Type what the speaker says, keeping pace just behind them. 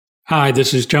Hi,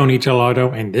 this is Tony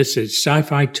Tellado, and this is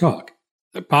Sci-Fi Talk,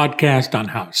 the podcast on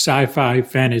how sci-fi,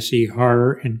 fantasy,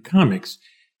 horror, and comics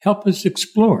help us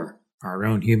explore our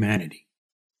own humanity.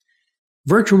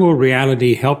 Virtual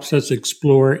reality helps us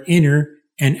explore inner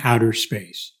and outer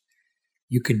space.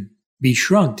 You can be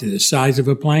shrunk to the size of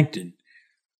a plankton,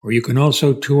 or you can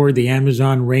also tour the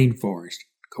Amazon rainforest,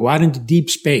 go out into deep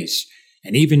space,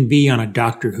 and even be on a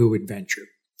Doctor Who adventure.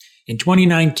 In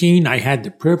 2019, I had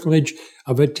the privilege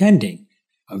of attending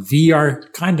a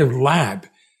VR kind of lab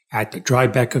at the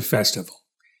Tribeca Festival.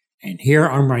 And here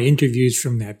are my interviews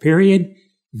from that period.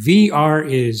 VR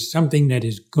is something that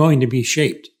is going to be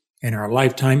shaped in our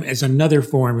lifetime as another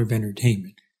form of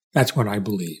entertainment. That's what I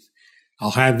believe.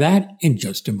 I'll have that in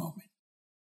just a moment.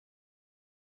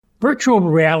 Virtual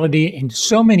reality, in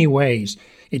so many ways,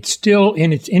 it's still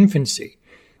in its infancy.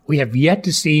 We have yet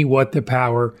to see what the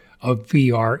power of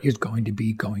VR is going to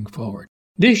be going forward.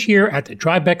 This year at the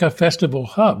Tribeca Festival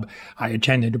Hub, I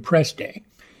attended a press day.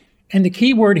 And the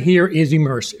key word here is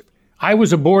immersive. I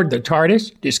was aboard the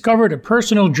TARDIS, discovered a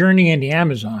personal journey in the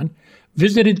Amazon,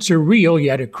 visited surreal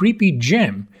yet a creepy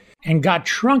gym, and got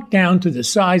shrunk down to the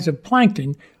size of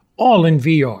plankton, all in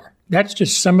VR. That's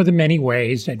just some of the many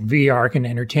ways that VR can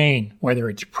entertain, whether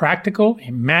it's practical,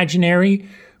 imaginary,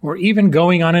 or even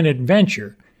going on an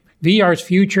adventure. VR's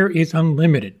future is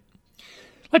unlimited.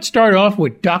 Let's start off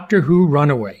with Doctor Who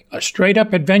Runaway, a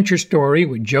straight-up adventure story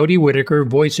with Jodie Whittaker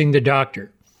voicing the Doctor.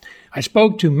 I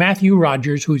spoke to Matthew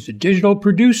Rogers, who's the digital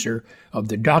producer of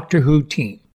the Doctor Who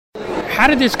team. How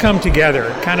did this come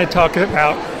together? Kind of talk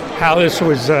about how this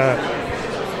was,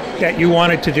 that you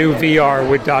wanted to do VR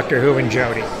with Doctor Who and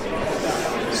Jodie.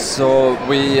 So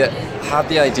we had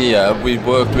the idea, we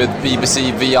worked with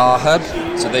BBC VR Hub,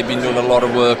 so they've been doing a lot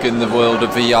of work in the world of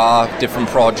VR, different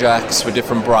projects with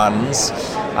different brands,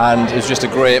 and it was just a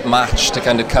great match to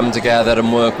kind of come together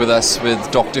and work with us with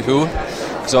Doctor Who,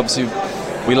 because obviously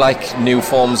we like new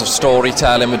forms of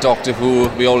storytelling with Doctor Who.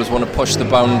 We always want to push the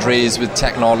boundaries with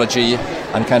technology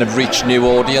and kind of reach new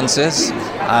audiences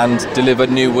and deliver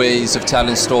new ways of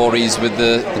telling stories with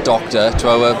the Doctor to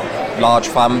our large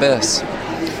fan base.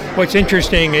 What's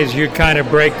interesting is you kind of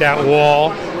break that wall.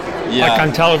 Yeah. Like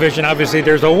on television, obviously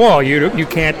there's a wall. You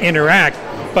can't interact.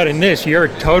 But in this, you're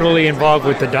totally involved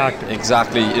with the Doctor.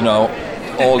 Exactly. You know,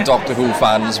 all Doctor Who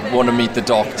fans want to meet the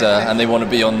Doctor and they want to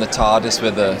be on the TARDIS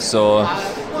with her. So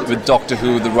with Doctor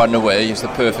Who, The Runaway is the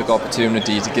perfect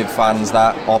opportunity to give fans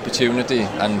that opportunity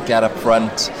and get up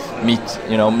front, meet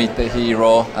the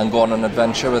hero and go on an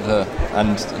adventure with her.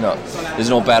 And there's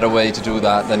no better way to do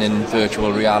that than in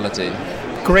virtual reality.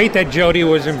 Great that Jodie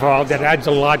was involved. That adds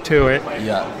a lot to it.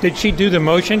 Yeah. Did she do the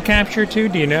motion capture too?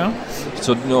 Do you know?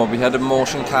 So no, we had a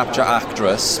motion capture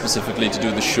actress specifically to do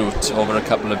the shoot over a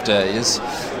couple of days,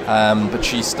 but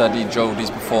she studied Jodie's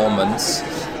performance,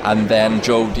 and then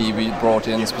Jodie we brought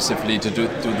in specifically to do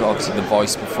obviously the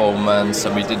voice performance,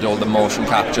 and we did all the motion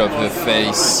capture of her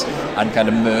face and kind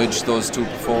of merged those two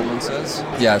performances.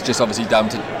 Yeah, it's just obviously down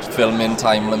to filming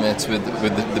time limits with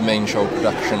the main show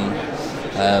production.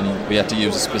 We had to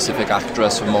use a specific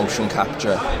actress for motion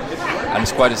capture, and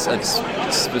it's quite a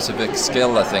specific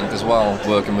skill, I think, as well,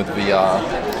 working with VR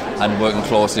and working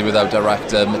closely with our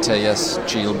director Matthias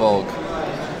Gielborg.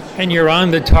 And you're on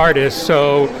the TARDIS,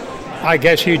 so I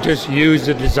guess you just use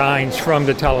the designs from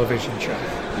the television show.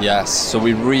 Yes, so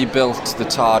we rebuilt the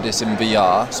TARDIS in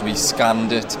VR, so we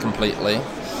scanned it completely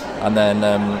and then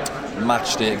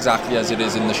matched it exactly as it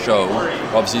is in the show.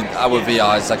 Obviously our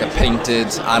VR is like a painted,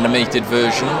 animated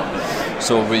version,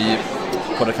 so we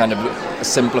put a kind of a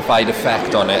simplified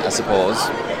effect on it, I suppose,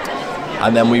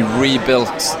 and then we rebuilt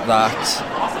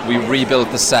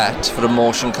the set for a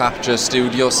motion capture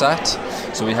studio set.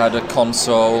 So we had a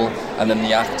console, and then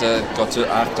the actor got to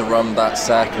act around that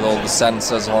set with all the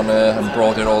sensors on it and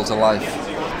brought it all to life.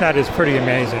 That is pretty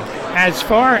amazing. As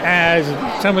far as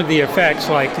some of the effects,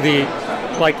 like the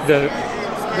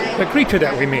creature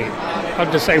that we meet,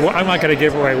 I'll just say, well, I'm not going to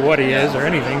give away what he is or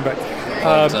anything, but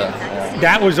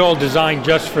that was all designed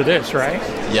just for this, right?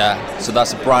 Yeah, so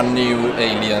that's a brand new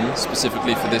alien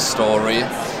specifically for this story.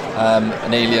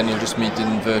 An alien you'll just meet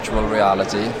in virtual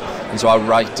reality. And so our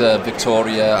writer,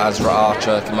 Victoria Azra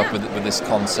Archer, came up with this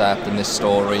concept and this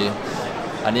story.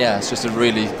 And yeah, it's just a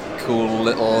really cool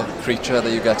little creature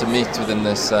that you get to meet within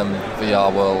this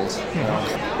VR world.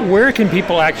 Mm-hmm. Where can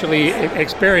people actually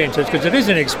experience this? Because it is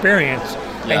an experience,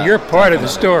 and you're part of the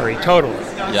story, totally.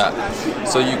 Yeah,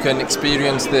 so you can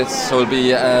experience this. So it'll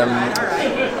be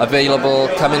available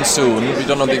coming soon. We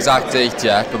don't know the exact date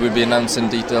yet, but we'll be announcing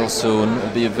details soon.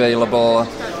 It'll be available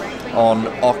on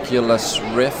Oculus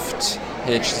Rift,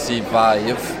 HTC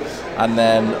Vive, and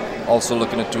then also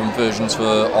looking at doing versions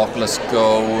for Oculus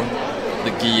Go,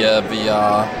 the Gear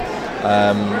VR,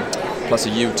 plus a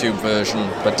YouTube version.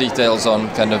 But details on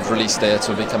kind of release dates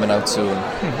will be coming out soon.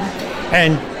 Mm-hmm.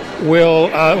 And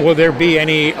will there be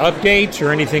any updates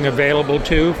or anything available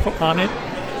too on it?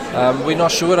 We're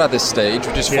not sure at this stage.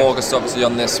 We're just focused obviously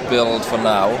on this build for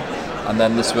now, and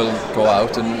then this will go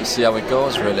out and see how it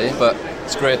goes really. But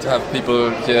it's great to have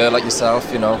people here like yourself,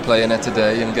 playing it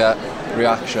today and get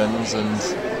reactions. And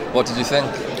what did you think?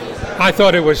 I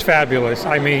thought it was fabulous.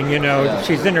 I mean,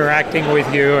 she's interacting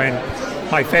with you, and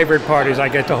my favorite part is I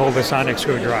get to hold a sonic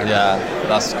screwdriver. Yeah,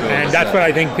 that's cool. And that's what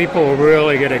I think people will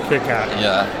really get a kick out.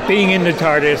 Yeah. Being in the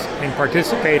TARDIS and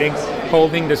participating,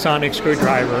 holding the sonic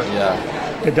screwdriver. Yeah.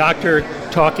 The doctor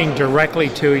talking directly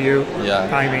to you. Yeah.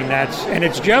 I mean, and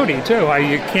it's Jodie too.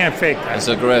 You can't fake that. It's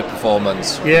a great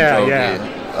performance. Yeah, Jodie.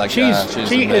 yeah. She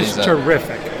is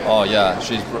terrific. Oh yeah,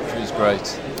 she's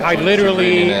great. I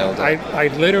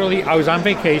was on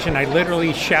vacation. I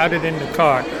literally shouted in the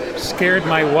car, scared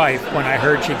my wife when I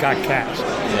heard she got cast.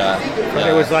 Yeah. But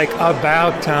it was like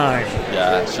about time.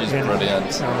 Yeah, she's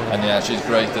brilliant. And she's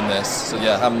great in this. So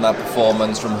having that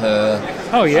performance from her.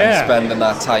 Oh yeah. And spending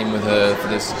that time with her for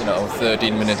this,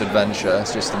 13-minute adventure.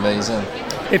 It's just amazing.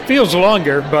 It feels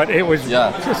longer, but it was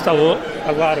just a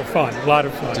lot of fun. A lot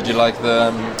of fun. Did you like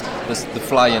the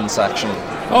fly-in section?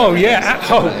 Oh yeah.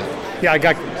 Yeah,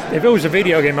 if it was a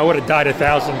video game, I would have died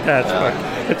 1,000 deaths, but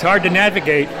it's hard to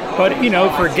navigate. But,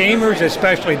 for gamers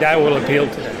especially, that will appeal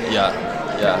to them. Yeah.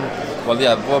 Well,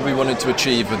 what we wanted to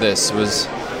achieve with this was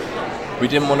we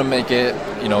didn't want to make it,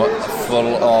 a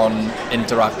full-on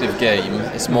interactive game.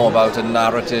 It's more about a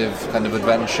narrative kind of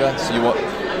adventure. So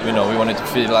we wanted to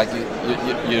feel like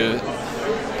you're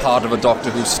part of a Doctor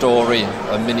Who story,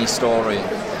 a mini story,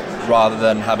 rather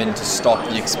than having to stop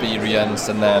the experience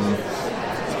and then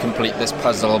complete this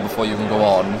puzzle before you can go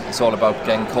on. It's all about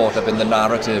getting caught up in the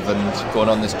narrative and going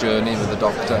on this journey with the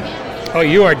Doctor. Oh,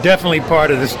 you are definitely part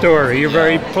of the story. You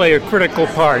play a critical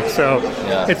part, so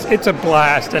it's a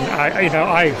blast, and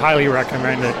I highly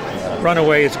recommend it.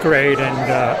 Runaway is great,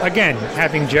 and again,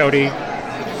 having Jodie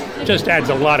just adds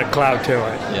a lot of clout to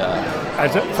it.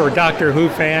 Yeah. For Doctor Who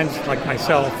fans like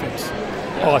myself, it's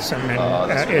awesome,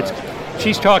 and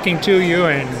she's talking to you,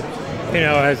 and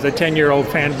as the 10-year-old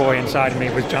fanboy inside of me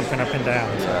was jumping up and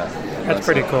down. So that's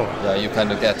pretty cool. Yeah, you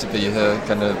kind of get to be her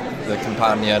kind of the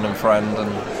companion and friend and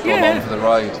go along for the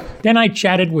ride. Then I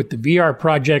chatted with the VR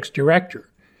project's director,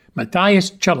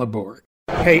 Matthias Chelleborg.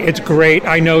 Hey, it's great.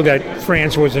 I know that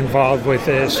France was involved with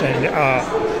this, and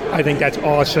I think that's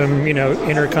awesome,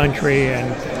 inter-country,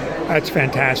 and that's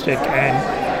fantastic.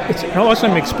 And it's an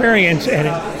awesome experience, and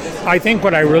I think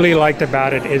what I really liked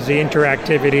about it is the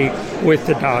interactivity with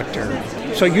the Doctor.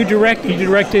 So you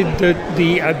directed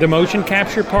the motion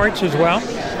capture parts as well?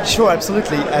 Sure,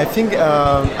 absolutely. I think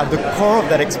at the core of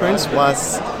that experience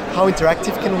was how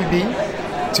interactive can we be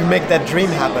to make that dream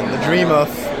happen, the dream of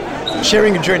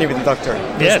sharing a journey with the Doctor.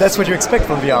 Yes. That's what you expect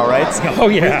from VR, right? Oh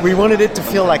yeah. We wanted it to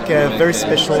feel like a very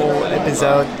special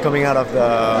episode coming out of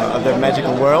the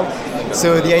magical world.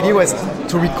 So the idea was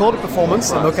to record a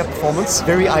performance, a mocap performance,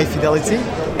 very high fidelity,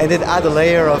 and then add a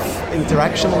layer of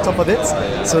interaction on top of it,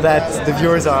 so that the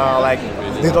viewers are like,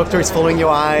 the Doctor is following your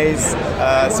eyes.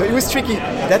 So it was tricky.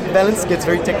 That balance gets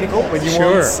very technical when you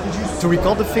want to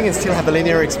record the thing and still have a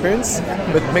linear experience,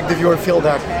 but make the viewer feel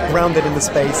that grounded in the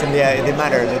space and they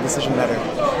matter, the decision matter.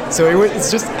 So it's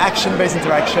just action-based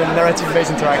interaction, narrative-based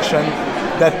interaction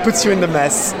that puts you in the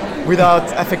mess without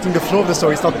affecting the flow of the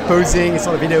story. It's not posing, it's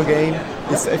not a video game,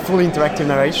 it's a fully interactive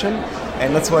narration,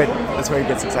 and that's why it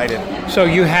gets excited. So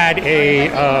you had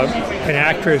an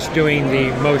actress doing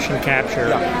the motion capture.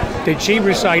 Yeah. Did she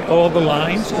recite all the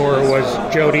lines, or was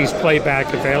Jodie's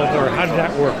playback available, or how did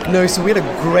that work? No, so we had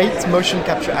a great motion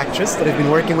capture actress that I've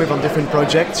been working with on different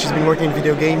projects. She's been working in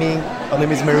video gaming. Her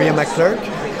name is Maria McClurk,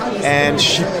 and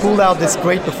she pulled out this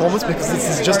great performance because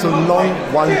this is just a long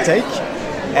one take.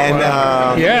 And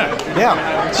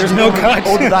there's no cuts.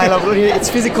 All the dialogue, it's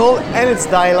physical and it's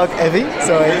dialogue heavy,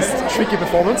 so it's a tricky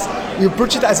performance. We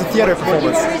approach it as a theater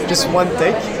performance, just one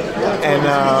take,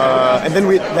 and then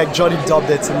Jodie dubbed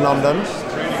it in London,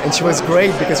 and she was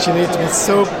great because she needed to be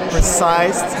so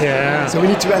precise. Yeah. So we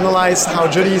need to analyze how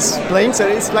Jodie is playing. So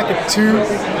it's like a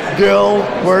two-girl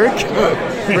work,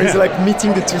 where it's like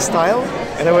meeting the two style.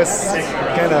 And it was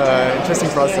kind of an interesting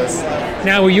process.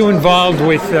 Now, were you involved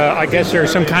with, I guess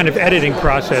there's some kind of editing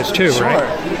process too,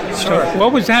 right? Sure. So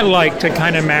what was that like to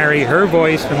kind of marry her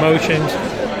voice, emotions,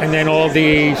 and then all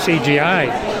the CGI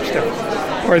stuff?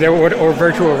 Or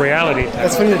virtual reality?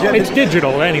 That's funny. It's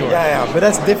digital anyway. Yeah, but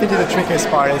that's definitely the trickiest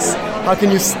part is how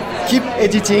can you keep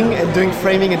editing and doing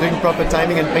framing and doing proper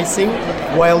timing and pacing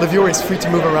while the viewer is free to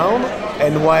move around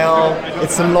and while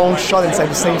it's a long shot inside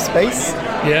the same space.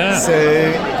 Yeah. So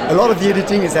a lot of the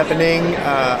editing is happening,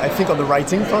 I think, on the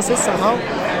writing process somehow.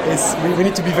 We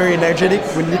need to be very energetic.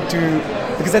 We need to,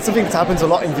 because that's something that happens a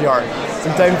lot in VR.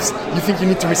 Sometimes you think you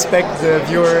need to respect the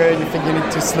viewer, you think you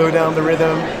need to slow down the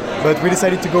rhythm, but we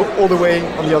decided to go all the way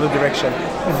on the other direction.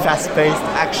 Fast-paced,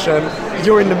 action,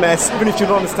 you're in the mess, even if you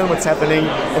don't understand what's happening,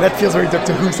 and that feels very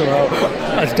Doctor Who somehow.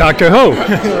 That's Doctor Who.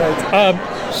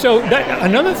 Right. So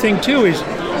another thing too is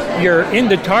you're in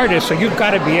the TARDIS, so you've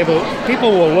got to be able,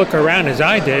 people will look around as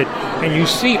I did, and you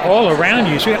see all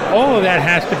around you, so all of that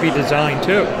has to be designed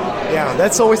too. Yeah,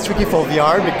 that's always tricky for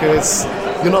VR because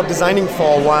you're not designing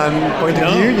for one point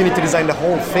of view, you need to design the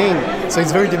whole thing. So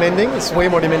it's very demanding, it's way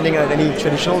more demanding than any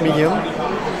traditional medium.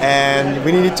 And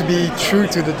we needed to be true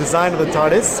to the design of the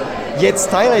TARDIS, yet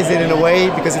stylize it in a way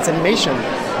because it's animation.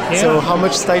 Yeah. So how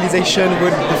much stylization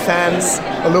would the fans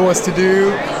allow us to do,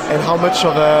 and how much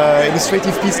of an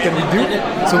illustrative piece can we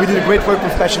do? So we did a great work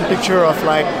with Passion Picture of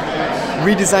like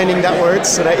redesigning that word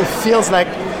so that it feels like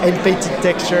animated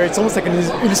texture. It's almost like an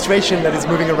illustration that is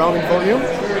moving around in volume.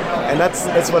 And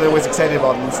that's what I was excited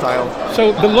about in style.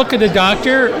 So the look of the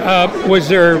Doctor, was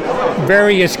there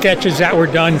various sketches that were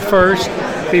done first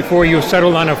before you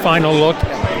settled on a final look?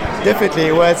 Definitely.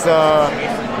 It was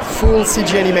full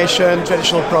CG animation,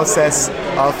 traditional process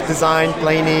of design,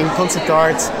 planing, concept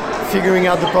art, figuring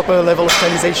out the proper level of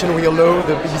stylization we allow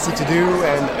the BBC to do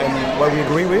and what we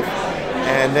agree with.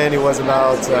 And then it was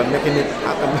about making it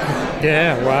happen.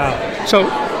 Yeah, wow. So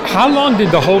how long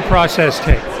did the whole process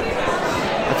take?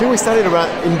 I think we started around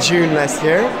in June last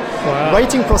year. Wow.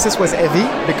 Writing process was heavy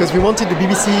because we wanted the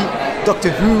BBC Doctor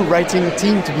Who writing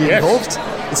team to be involved.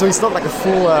 So it's not like a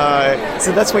full...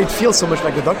 so that's why it feels so much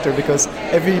like the Doctor, because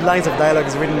every line of dialogue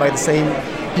is written by the same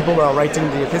people who are writing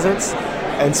the episodes.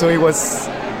 And so it was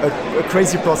a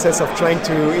crazy process of trying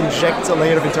to inject a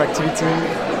layer of interactivity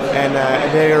and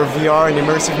a layer of VR and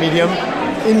immersive medium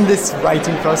in this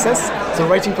writing process. So the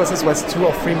writing process was 2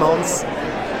 or 3 months.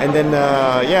 And then,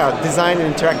 design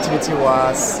and interactivity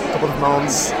was a couple of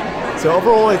months. So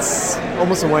overall, it's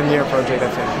almost a 1-year project,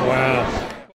 I think. Wow.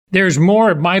 There's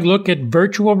more of my look at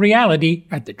virtual reality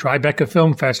at the Tribeca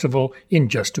Film Festival in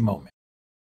just a moment.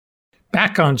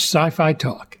 Back on Sci-Fi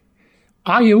Talk.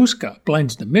 Ayahuasca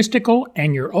blends the mystical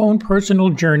and your own personal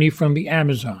journey from the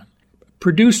Amazon.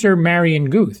 Producer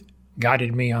Marion Guth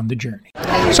guided me on the journey.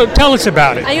 So tell us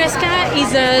about it. Ayahuasca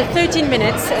is a 13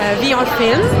 minutes VR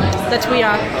film that we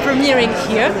are premiering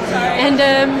here. And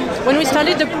when we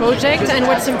started the project, and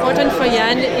what's important for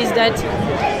Jan is that,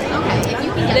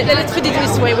 let's put it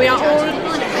this way, we are all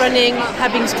running,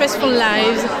 having stressful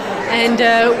lives,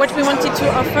 and what we wanted to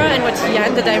offer, and what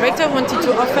Jan, the director, wanted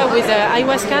to offer with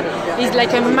Ayahuasca is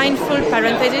like a mindful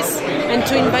parenthesis, and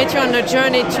to invite you on a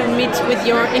journey to meet with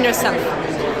your inner self.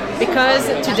 Because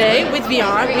today, with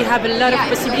VR, we have a lot of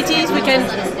possibilities. We can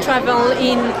travel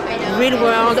in real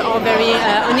world or very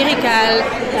onirical,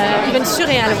 even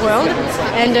surreal world.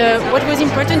 And what was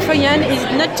important for Jan is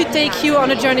not to take you on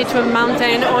a journey to a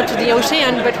mountain or to the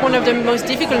ocean, but one of the most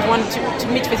difficult ones to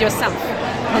meet with yourself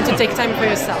and to take time for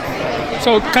yourself.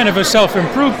 So kind of a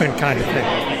self-improvement kind of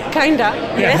thing. Kinda,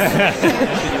 yes.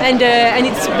 And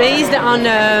it's based on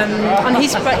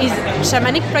his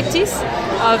shamanic practice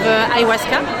of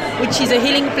ayahuasca, which is a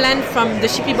healing plant from the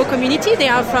Shipibo community. They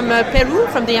are from Peru,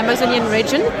 from the Amazonian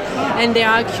region, and they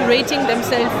are curating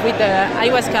themselves with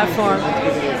ayahuasca for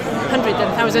hundreds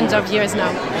and thousands of years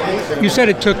now. You said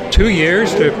it took 2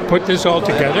 years to put this all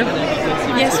together?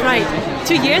 Yes, right.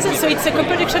 2 years, and so it's a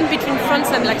co-production between France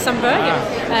and Luxembourg.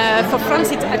 For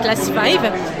France, it's Atlas 5,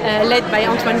 led by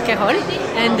Antoine Carol,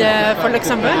 and for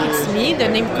Luxembourg, it's me. The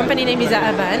company name is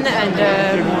Avan,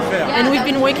 and we've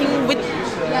been working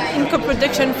in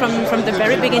co-production from the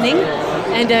very beginning,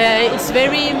 and it's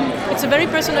a very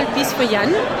personal piece for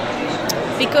Jan,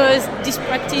 because this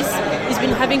practice he's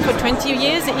been having for 20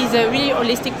 years is a really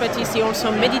holistic practice. He also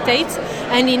meditates,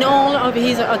 and in all of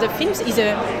his other films, he's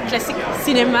a classic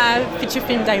cinema feature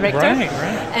film director. Right.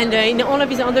 And in all of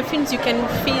his other films, you can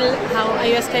feel how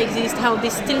ayahuasca exists, how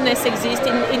this stillness exists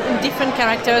in different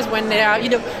characters when they are,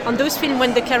 on those films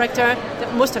when the character,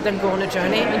 most of them go on a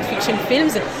journey in fiction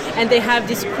films, and they have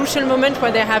this crucial moment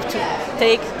where they have to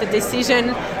take the decision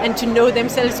and to know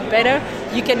themselves better.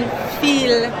 You can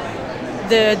feel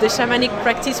the shamanic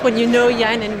practice when you know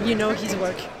Jan and you know his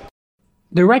work.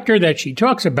 The director that she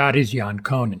talks about is Jan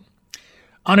Konen.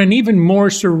 On an even more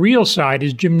surreal side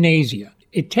is Gymnasia.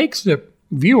 It takes the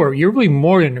viewer, you're really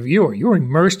more than a viewer, you're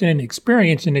immersed in an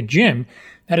experience in a gym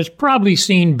that has probably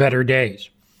seen better days.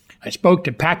 I spoke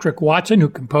to Patrick Watson, who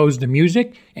composed the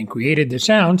music and created the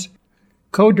sounds,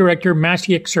 co-director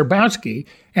Maciek Serbowski,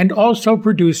 and also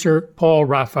producer Paul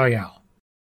Raphael.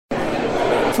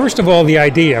 First of all, the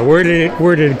idea, where did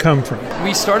it come from?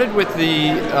 We started with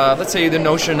the, let's say, the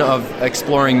notion of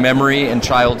exploring memory and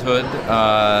childhood,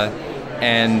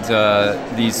 and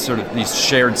these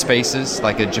shared spaces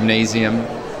like a gymnasium,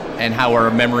 and how our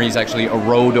memories actually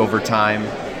erode over time,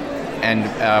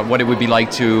 and what it would be like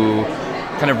to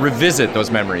kind of revisit those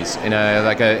memories in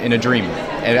a dream.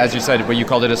 And as you said, well, you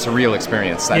called it a surreal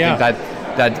experience. I think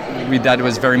that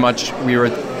was very much, we were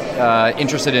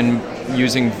interested in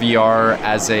using VR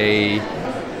as a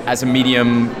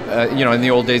medium. In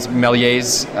the old days,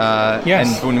 Méliès and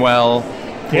Buñuel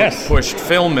pushed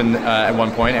film at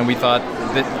one point, and we thought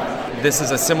that this is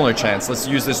a similar chance. Let's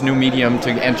use this new medium to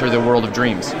enter the world of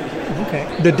dreams. Okay.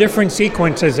 The different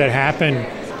sequences that happen,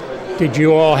 did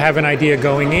you all have an idea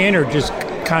going in, or just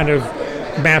kind of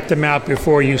mapped them out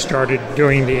before you started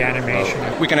doing the animation?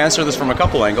 We can answer this from a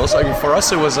couple angles. I mean, for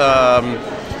us, it was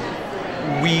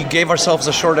we gave ourselves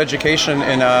a short education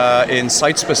in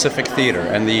site-specific theater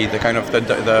and the kind of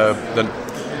the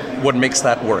what makes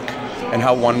that work and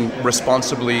how one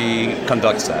responsibly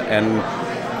conducts that. And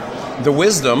the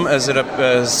wisdom, as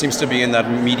it seems to be in that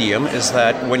medium, is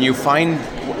that when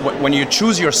you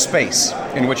choose your space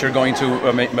in which you're going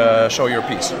to show your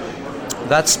piece,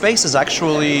 that space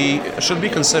should be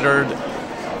considered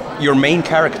your main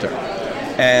character.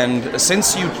 And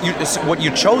since what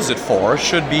you chose it for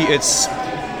should be its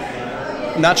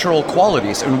natural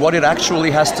qualities and what it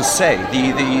actually has to say,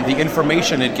 the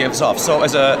information it gives off. So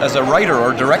as a writer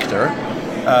or director,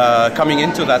 coming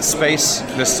into that space,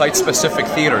 this site-specific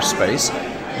theater space,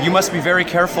 you must be very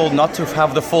careful not to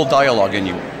have the full dialogue in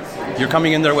you. You're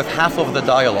coming in there with half of the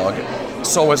dialogue,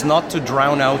 so as not to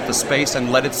drown out the space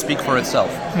and let it speak for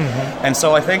itself. Mm-hmm. And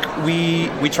so I think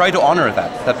we try to honor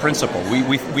that principle.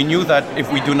 We knew that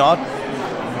if we do not,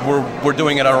 we're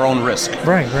doing it at our own risk.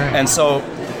 Right. And so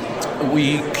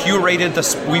we curated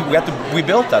this. We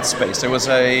built that space. It was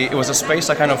a space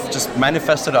that kind of just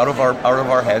manifested out of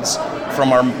our heads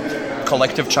from our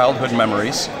collective childhood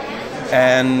memories,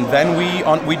 and then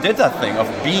we did that thing of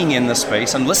being in the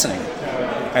space and listening,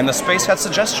 and the space had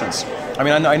suggestions. I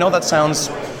mean, I know that sounds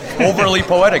overly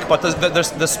poetic, but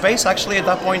the space actually at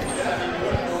that point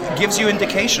gives you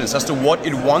indications as to what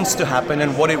it wants to happen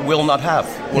and what it will not have,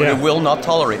 what it will not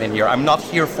tolerate in here. I'm not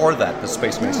here for that, the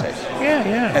space may say.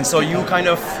 Yeah. And so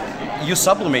you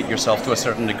sublimate yourself to a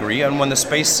certain degree, and when the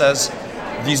space says,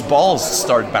 these balls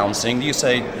start bouncing, you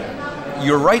say,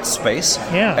 you're right, space,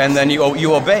 and then you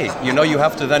obey. You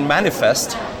have to then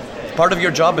manifest. Part of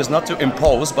your job is not to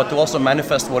impose, but to also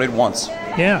manifest what it wants.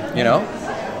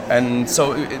 And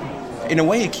so in a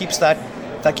way it keeps that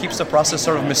keeps the process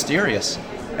sort of mysterious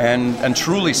and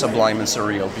truly sublime and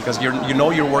surreal, because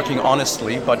you're working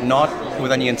honestly but not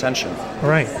with any intention.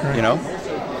 Right.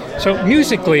 So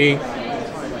musically,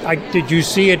 did you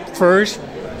see it first,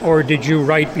 or did you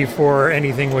write before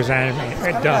anything was done?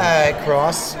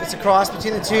 It's a cross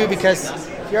between the two, because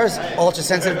VR is ultra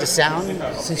sensitive to sound.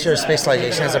 Since your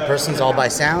spatialization as a person is all by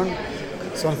sound,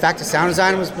 so in fact the sound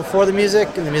design was before the music,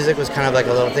 and the music was kind of like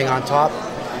a little thing on top.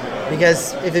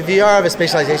 Because if the VR of a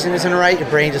spatialization isn't right, your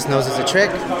brain just knows it's a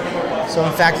trick. So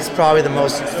in fact, it's probably the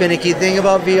most finicky thing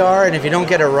about VR, and if you don't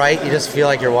get it right, you just feel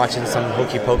like you're watching some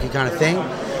hokey pokey kind of thing.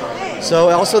 So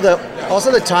also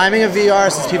the timing of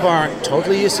VR, since people aren't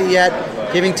totally used to it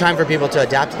yet, giving time for people to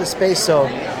adapt to the space. So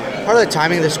part of the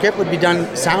timing of the script would be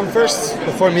done sound first,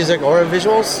 before music or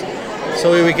visuals,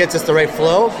 so we would get just the right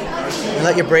flow and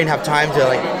let your brain have time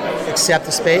to accept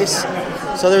the space.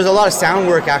 So there's a lot of sound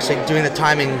work actually doing the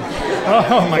timing.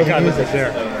 Oh my God, look at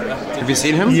there. Have you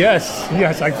seen him? Yes.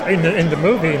 In the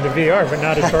movie, in the VR, but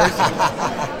not in person.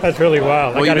 That's really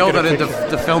wild. Well, you know that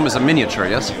the film is a miniature,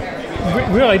 yes?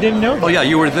 Really, I didn't know that. Oh yeah,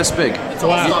 you were this big.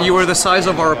 Wow. You were the size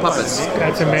of our puppets.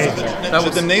 That's amazing.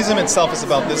 The gymnasium itself is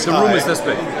about this high. The room is this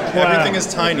big. Wow. Everything is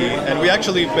tiny, and we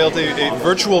actually built a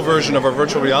virtual version of our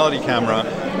virtual reality camera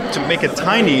to make it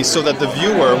tiny so that the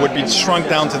viewer would be shrunk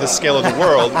down to the scale of the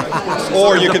world.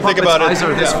 Or you could think about it. Eyes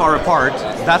are this far apart.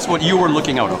 That's what you were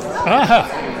looking out of.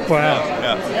 Wow.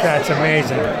 Yeah. That's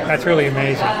amazing. That's really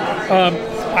amazing.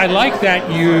 I like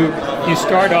that you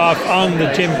start off on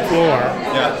the gym floor,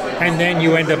 and then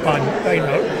you end up on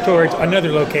towards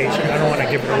another location. I don't want to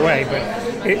give it away,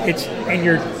 but and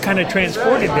you're kind of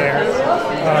transported there.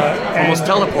 Almost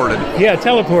teleported. Yeah,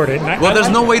 teleported. Well, there's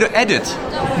no way to edit.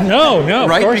 No,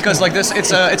 right? Of course because not. like this,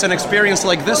 it's an experience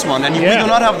like this one, and we do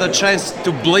not have the chance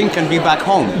to blink and be back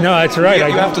home. No, that's right.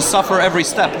 You have to suffer every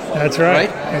step. That's right.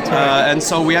 That's right. And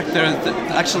so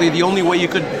actually the only way you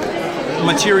could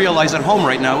materialize at home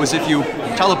right now is if you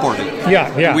teleported.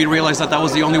 Yeah. And we realized that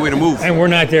was the only way to move. And we're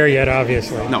not there yet,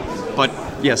 obviously. No, but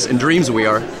yes, in dreams we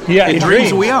are. Yeah, in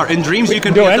dreams we are. In dreams you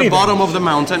can be at the bottom of the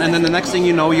mountain, and then the next thing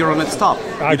you know, you're on its top.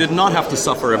 You did not have to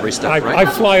suffer every step, right?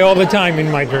 I fly all the time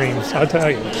in my dreams, I'll tell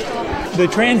you. The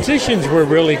transitions were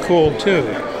really cool, too,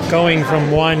 going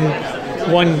from one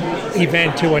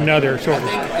event to another, sort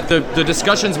of. The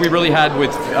discussions we really had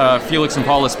with Felix and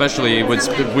Paul especially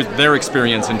with their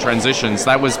experience in transitions,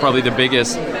 that was probably the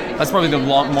biggest, that's probably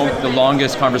the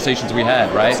longest conversations we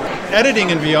had, right? Editing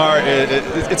in VR,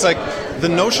 it's like the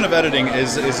notion of editing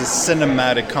is a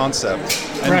cinematic concept.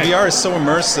 And VR is so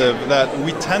immersive that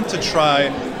we tend to try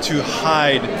to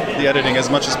hide the editing as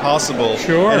much as possible.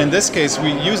 Sure. And in this case,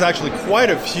 we use actually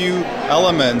quite a few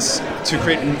elements to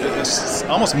create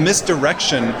almost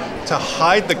misdirection to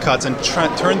hide the cuts and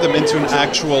turn them into an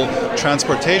actual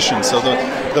transportation. So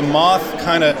the moth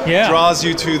kind of draws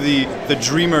you to the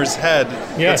dreamer's head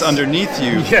that's underneath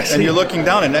you, and you're looking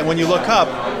down, and then when you look up,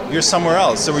 you're somewhere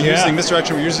else. So we're using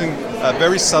misdirection, we're using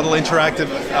very subtle interactive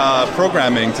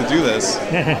programming to do this.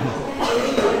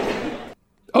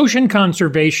 Ocean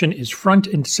conservation is front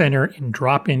and center in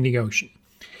Drop in the Ocean.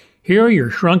 Here you're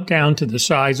shrunk down to the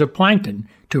size of plankton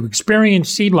to experience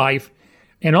sea life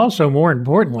and also, more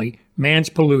importantly, man's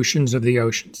pollutions of the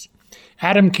oceans.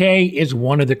 Adam Kay is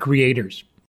one of the creators.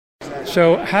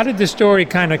 So how did the story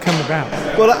kind of come about?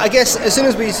 Well, I guess as soon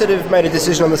as we sort of made a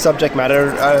decision on the subject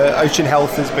matter, ocean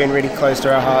health has been really close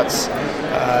to our hearts.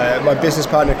 My business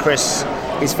partner, Chris,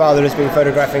 his father has been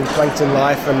photographing plankton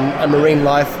life and marine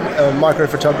life,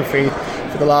 microphotography,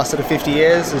 for the last sort of 50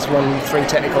 years. He's won 3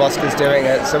 technical Oscars doing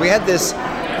it. So we had this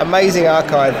amazing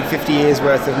archive of 50 years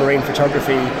worth of marine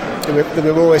photography that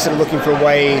we were always sort of looking for a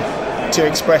way to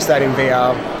express that in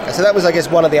VR. So that was, I guess,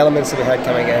 one of the elements that we had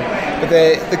coming in. But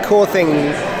the core thing,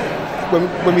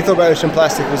 when we thought about ocean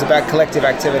plastic, was about collective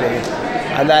activity.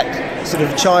 And that sort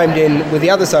of chimed in with the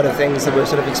other side of things that we're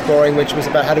sort of exploring, which was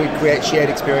about how do we create shared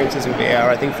experiences in VR.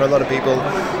 I think for a lot of people,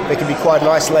 they can be quite an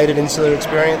isolated, insular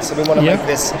experience. So we want to make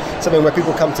this something where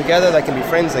people come together, they can be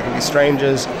friends, they can be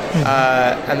strangers,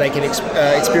 and they can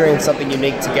experience something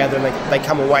unique together, and they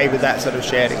come away with that sort of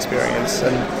shared experience.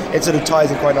 And it sort of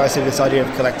ties in quite nicely with this idea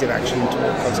of collective action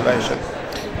toward conservation.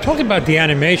 Talking about the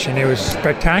animation, it was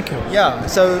spectacular. Yeah,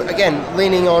 so again,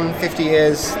 leaning on 50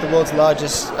 years, the world's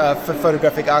largest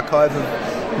photographic archive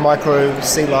of micro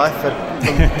sea life,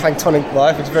 planktonic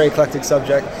life. It's a very eclectic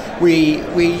subject. We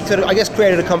sort of, I guess,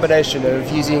 created a combination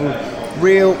of using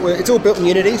it's all built in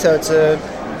Unity, so it's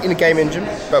in a game engine,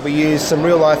 but we use some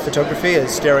real life photography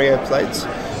as stereo plates.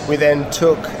 We then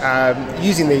took,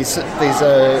 using these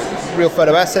real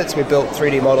photo assets, we built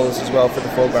 3D models as well for the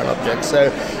foreground objects.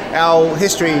 So our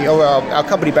history, or our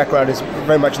company background is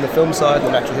very much in the film side,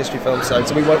 the natural history film side.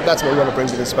 So that's what we want to bring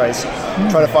to this space,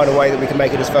 trying to find a way that we can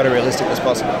make it as photorealistic as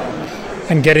possible.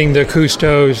 And getting the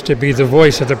Cousteaus to be the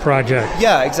voice of the project.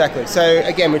 Yeah, exactly. So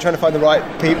again, we're trying to find the right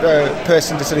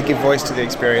person to sort of give voice to the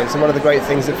experience. And one of the great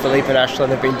things that Philippe and Ashlyn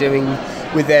have been doing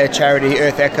with their charity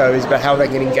Earth Echo is about how they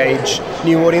can engage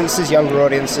new audiences, younger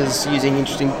audiences, using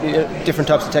interesting, different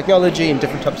types of technology and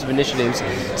different types of initiatives.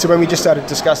 So when we just started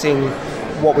discussing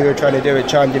what we were trying to do, it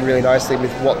chimed in really nicely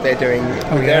with what they're doing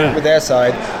with their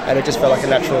side, and it just felt like a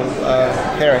natural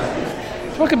pairing.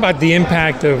 Talk about the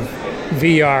impact of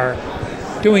VR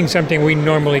doing something we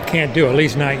normally can't do, at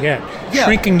least not yet. Yeah.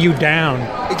 Shrinking you down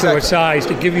to a size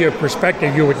to give you a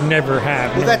perspective you would never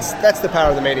have. Well, that's the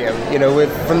power of the medium. You know,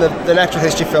 from the natural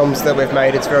history films that we've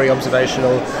made, it's very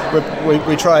observational.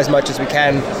 We try as much as we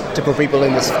can to put people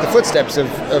in the footsteps of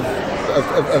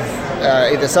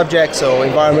either subjects or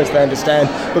environments they understand,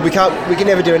 but we can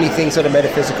never do anything sort of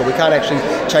metaphysical. We can't actually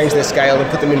change their scale and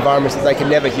put them in environments that they can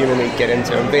never humanly get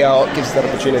into, and VR gives us that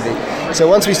opportunity. So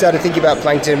once we started thinking about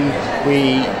plankton,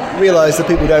 we realized that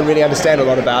people don't really understand a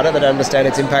lot about it. They don't understand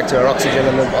its impact to our oxygen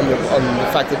and on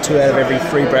the fact that 2 out of every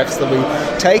 3 breaths that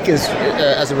we take is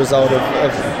as a result of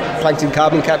plankton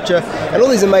carbon capture, and all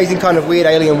these amazing kind of weird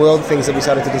alien world things that we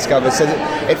started to discover. So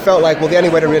it felt like, well, the only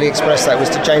way to really express that was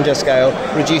to change our scale,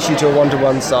 reduce you to a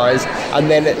 1-to-1 size, and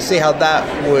then see how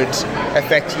that would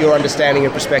affect your understanding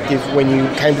and perspective when you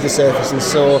came to the surface and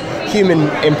saw human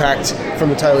impact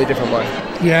from a totally different way.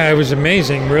 Yeah, it was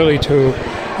amazing, really, to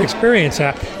experience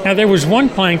that. Now, there was one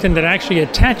plankton that actually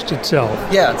attached itself.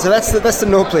 Yeah, so that's the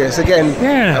nauplius. Again,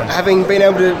 having been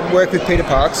able to work with Peter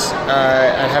Parks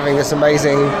and having this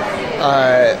amazing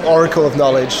oracle of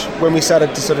knowledge, when we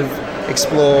started to sort of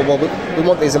explore, well, we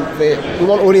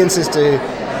want audiences to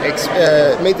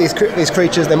meet these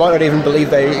creatures. They might not even believe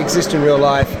they exist in real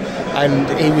life. And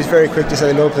he was very quick to say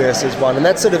the nauplius is one. And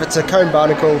that's it's a cone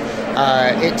barnacle.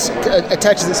 It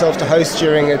attaches itself to hosts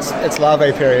during its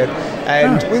larvae period.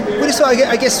 And we decided,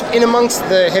 I guess, in amongst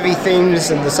the heavy themes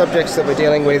and the subjects that we're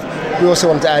dealing with, we also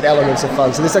wanted to add elements of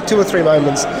fun. So there's like 2 or 3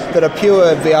 moments that are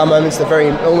pure VR moments.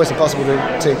 They're almost impossible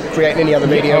to create in any other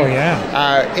medium. Oh,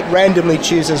 yeah. It randomly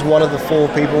chooses one of the 4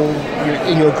 people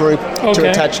in your group to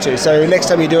attach to. So next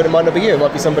time you do it, it might not be you, it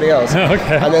might be somebody else.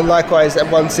 Okay. And then likewise, at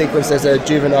one sequence, there's a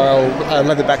juvenile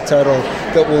leatherback turtle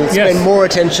that will spend more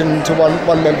attention to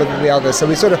one member than the other. So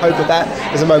we sort of hope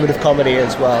that is a moment of comedy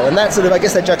as well. And that's sort of, I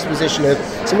guess, that juxtaposition of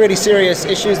some really serious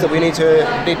issues that we need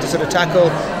to sort of tackle,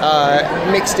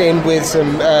 mixed in with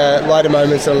some lighter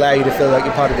moments that allow you to feel like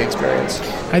you're part of the experience.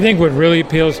 I think what really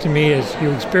appeals to me is you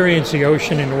experience the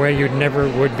ocean in a way you never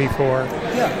would before.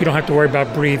 Yeah. You don't have to worry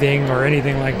about breathing or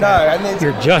anything like that. And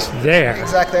you're just there.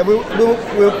 Exactly. We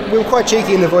were quite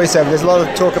cheeky in the voiceover. There's a lot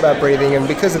of talk about breathing, and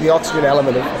because of the oxygen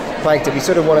element of plankton, we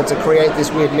sort of wanted to create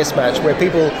this weird mismatch where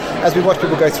people, as we watch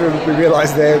people go through, we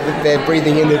realise they're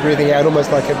breathing in, they're breathing out,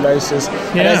 almost like hypnosis.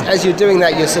 Yeah. And as you're doing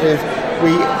that, you're sort of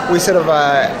we sort of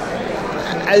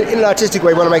in an artistic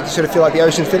way, we want to make you sort of feel like the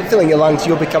ocean's filling your lungs.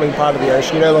 You're becoming part of the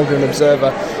ocean. You're no longer an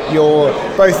observer. You're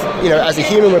both, as a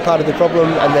human, we're part of the problem,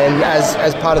 and then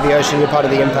as part of the ocean, you're part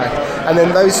of the impact. And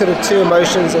then those sort of 2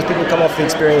 emotions, as people come off the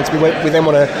experience, we then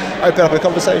want to open up a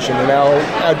conversation. And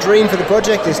our dream for the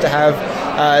project is to have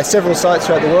several sites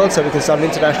throughout the world, so we can start an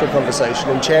international conversation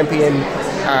and champion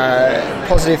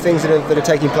positive things that are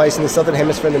taking place in the southern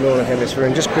hemisphere and the northern hemisphere,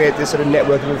 and just create this sort of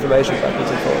network of information backwards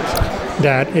and forwards.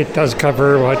 That it does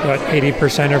cover what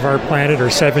 80% of our planet, or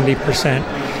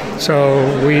 70%. So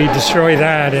we destroy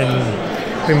that,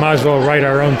 and we might as well write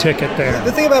our own ticket there.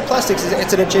 The thing about plastics is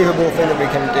it's an achievable thing that we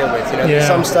can deal with. There's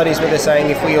some studies where they're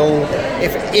saying if we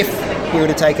were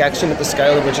to take action at the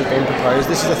scale of which has been proposed,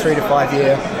 this is a 3 to 5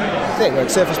 year thing.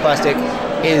 Like surface plastic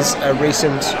is a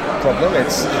recent problem.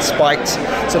 It's spiked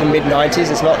sort of mid-90s.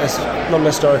 It's not an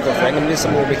historical thing, and it is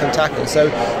something that we can tackle.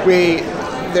 So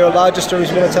there are larger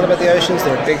stories we want to tell about the oceans.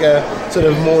 There are bigger, sort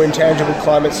of more intangible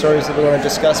climate stories that we want to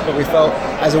discuss. But we felt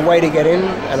as a way to get in,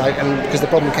 and because the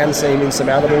problem can seem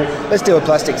insurmountable, let's deal with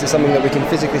plastics as something that we can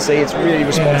physically see. It's really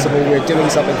responsible. Yeah. We're doing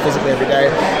something physically every day.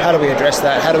 How do we address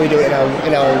that? How do we do it in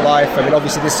our life? I mean,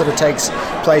 obviously this sort of takes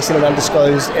place in an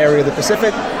undisclosed area of the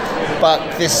Pacific, but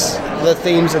the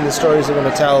themes and the stories we're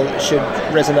going to tell should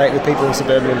resonate with people in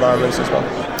suburban environments as well.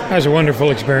 That was a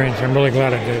wonderful experience. I'm really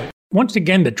glad I did it. Once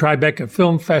again, the Tribeca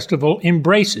Film Festival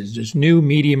embraces this new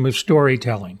medium of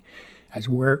storytelling, as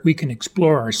where we can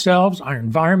explore ourselves, our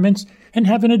environments, and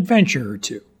have an adventure or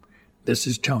two. This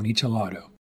is Tony Tellado.